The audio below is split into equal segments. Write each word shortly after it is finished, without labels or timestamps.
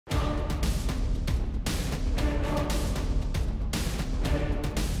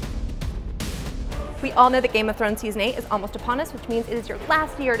We all know that Game of Thrones Season 8 is almost upon us, which means it is your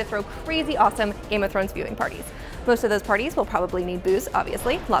last year to throw crazy awesome Game of Thrones viewing parties. Most of those parties will probably need booze,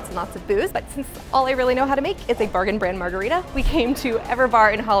 obviously, lots and lots of booze, but since all I really know how to make is a bargain brand margarita, we came to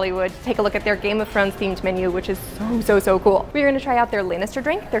Everbar in Hollywood to take a look at their Game of Thrones themed menu, which is so cool. We're gonna try out their Lannister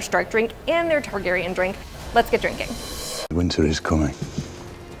drink, their Stark drink, and their Targaryen drink. Let's get drinking. Winter is coming.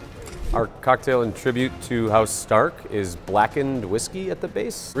 Our cocktail in tribute to House Stark is Blackened whiskey at the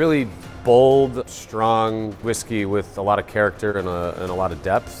base. Really bold, strong whiskey with a lot of character and a lot of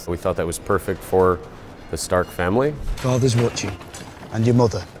depth. We thought that was perfect for the Stark family. Father's watching, and your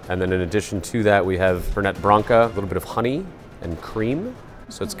mother. And then in addition to that, we have Fernet Branca, a little bit of honey and cream.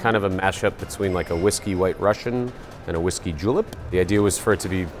 So it's kind of a mashup between like a whiskey White Russian and a whiskey julep. The idea was for it to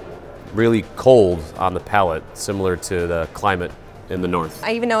be really cold on the palate, similar to the climate in the north.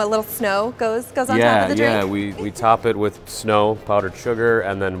 I even know a little snow goes on top of the drink. Yeah, we top it with snow, powdered sugar,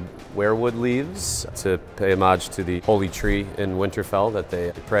 and then weirwood leaves to pay homage to the holy tree in Winterfell that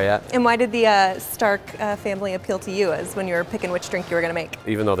they pray at. And why did the Stark family appeal to you as when you were picking which drink you were gonna make?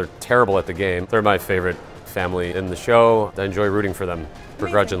 Even though they're terrible at the game, they're my favorite family in the show. I enjoy rooting for them,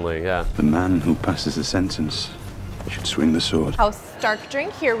 begrudgingly, yeah. The man who passes the sentence should swing the sword. House Stark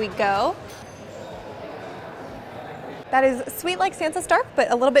drink, here we go. That is sweet like Sansa Stark,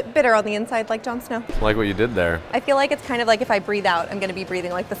 but a little bit bitter on the inside like Jon Snow. Like what you did there. I feel like it's kind of like if I breathe out, I'm gonna be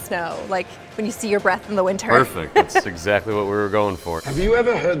breathing like the snow, like when you see your breath in the winter. Perfect, that's exactly what we were going for. Have you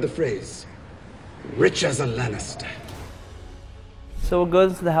ever heard the phrase, rich as a Lannister? So what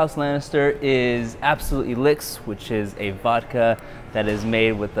goes into the House Lannister is Absolut Elyx, which is a vodka that is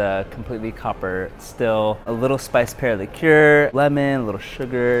made with a completely copper still, a little spiced pear liqueur, lemon, a little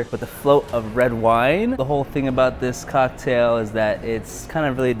sugar, with a float of red wine. The whole thing about this cocktail is that it's kind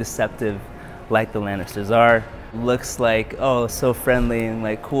of really deceptive, like the Lannisters are. Looks like, oh, so friendly and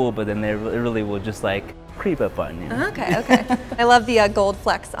like cool, but then it really will just like creep up on you. Okay. I love the gold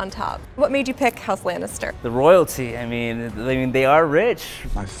flecks on top. What made you pick House Lannister? The royalty, I mean, they are rich.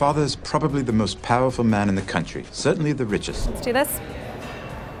 My father's probably the most powerful man in the country, certainly the richest. Let's do this.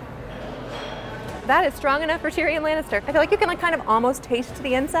 That is strong enough for Tyrion Lannister. I feel like you can like kind of almost taste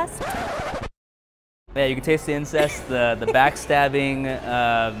the incest. Yeah, you can taste the incest, the backstabbing,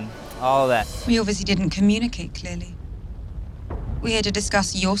 all of that. We obviously didn't communicate clearly. We're here to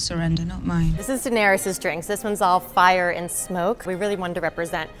discuss your surrender, not mine. This is Daenerys' drinks. This one's all fire and smoke. We really wanted to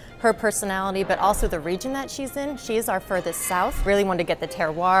represent her personality, but also the region that she's in. She is our furthest south. Really wanted to get the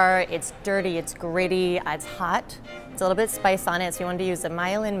terroir. It's dirty, it's gritty, it's hot. It's a little bit spice on it, so we wanted to use a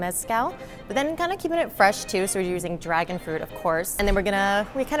myelin mezcal, but then kind of keeping it fresh too, so we're using dragon fruit, of course. And then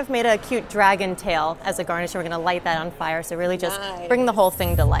we kind of made a cute dragon tail as a garnish, and we're gonna light that on fire, so really just bring the whole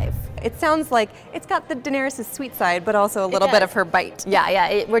thing to life. It sounds like it's got the Daenerys' sweet side, but also a little bit of her bite.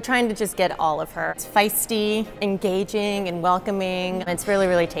 Yeah, we're trying to just get all of her. It's feisty, engaging, and welcoming. It's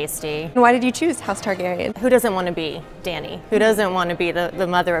really tasty. And why did you choose House Targaryen? Who doesn't want to be Dany? Who doesn't want to be the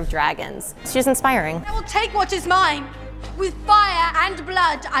mother of dragons? She's inspiring. I will take what is mine. With fire and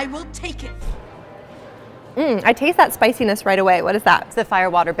blood, I will take it. I taste that spiciness right away. What is that? It's the fire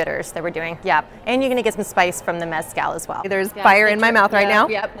water bitters that we're doing. Yeah, and you're gonna get some spice from the mezcal as well. There's fire in my mouth right now.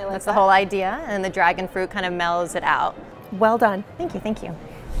 Yep, that's the whole idea. And the dragon fruit kind of mellows it out. Well done. Thank you.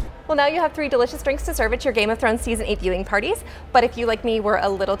 Well, now you have 3 delicious drinks to serve at your Game of Thrones Season 8 viewing parties. But if you, like me, were a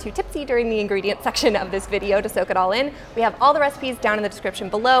little too tipsy during the ingredient section of this video to soak it all in, we have all the recipes down in the description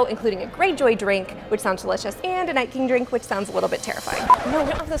below, including a Greyjoy drink, which sounds delicious, and a Night King drink, which sounds a little bit terrifying. No, we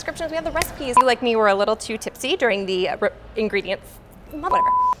don't have the descriptions, we have the recipes. If you, like me, were a little too tipsy during the ingredients, whatever.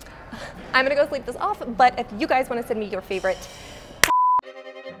 I'm gonna go sleep this off, but if you guys wanna send me your favorite